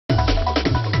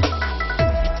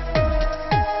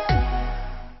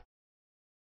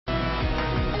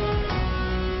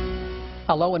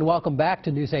Hello and welcome back to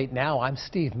News 8 Now. I'm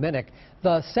Steve Minnick.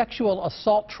 The sexual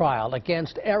assault trial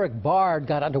against Eric Bard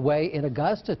got underway in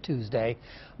Augusta Tuesday.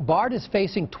 Bard is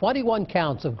facing 21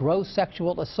 counts of gross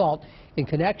sexual assault in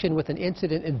connection with an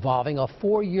incident involving a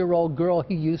 4-year-old girl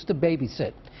he used to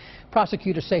babysit.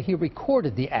 Prosecutors say he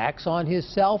recorded the acts on his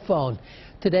cell phone.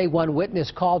 Today, one witness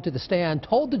called to the stand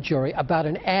told the jury about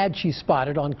an ad she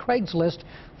spotted on Craigslist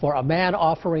for a man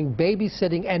offering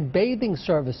babysitting and bathing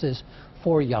services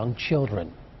for young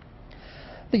children.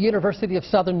 The University of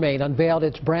Southern Maine unveiled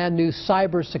its brand new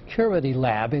cybersecurity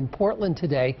lab in Portland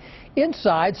today.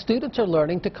 Inside, students are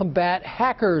learning to combat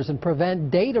hackers and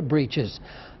prevent data breaches.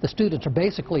 The students are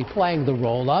basically playing the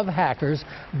role of hackers,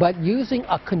 but using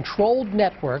a controlled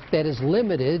network that is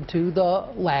limited to the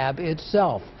lab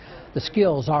itself. The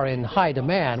skills are in high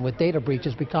demand, with data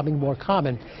breaches becoming more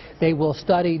common. They will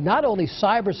study not only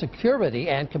cybersecurity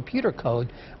and computer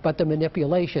code, but the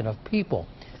manipulation of people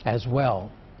as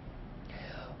well.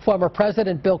 Former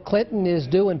President Bill Clinton is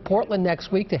due in Portland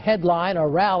next week to headline a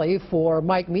rally for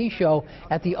Mike Michaud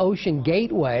at the Ocean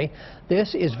Gateway.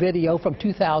 This is video from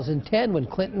 2010 when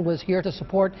Clinton was here to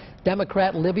support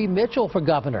Democrat Libby Mitchell for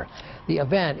governor. The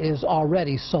event is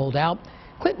already sold out.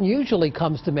 Clinton usually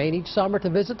comes to Maine each summer to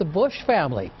visit the Bush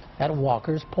family at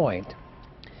Walker's Point.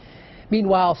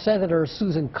 Meanwhile, Senator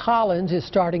Susan Collins is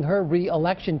starting her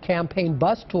re-election campaign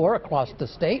bus tour across the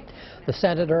state. The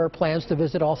senator plans to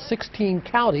visit all 16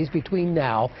 counties between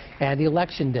now and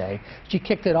Election Day. She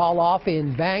kicked it all off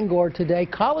in Bangor today.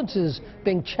 Collins is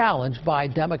being challenged by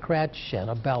Democrat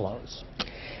Shenna Bellows.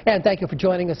 And thank you for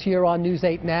joining us here on News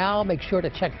 8 Now. Make sure to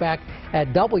check back at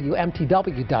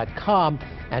WMTW.com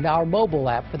and our mobile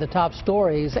app for the top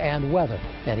stories and weather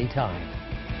anytime.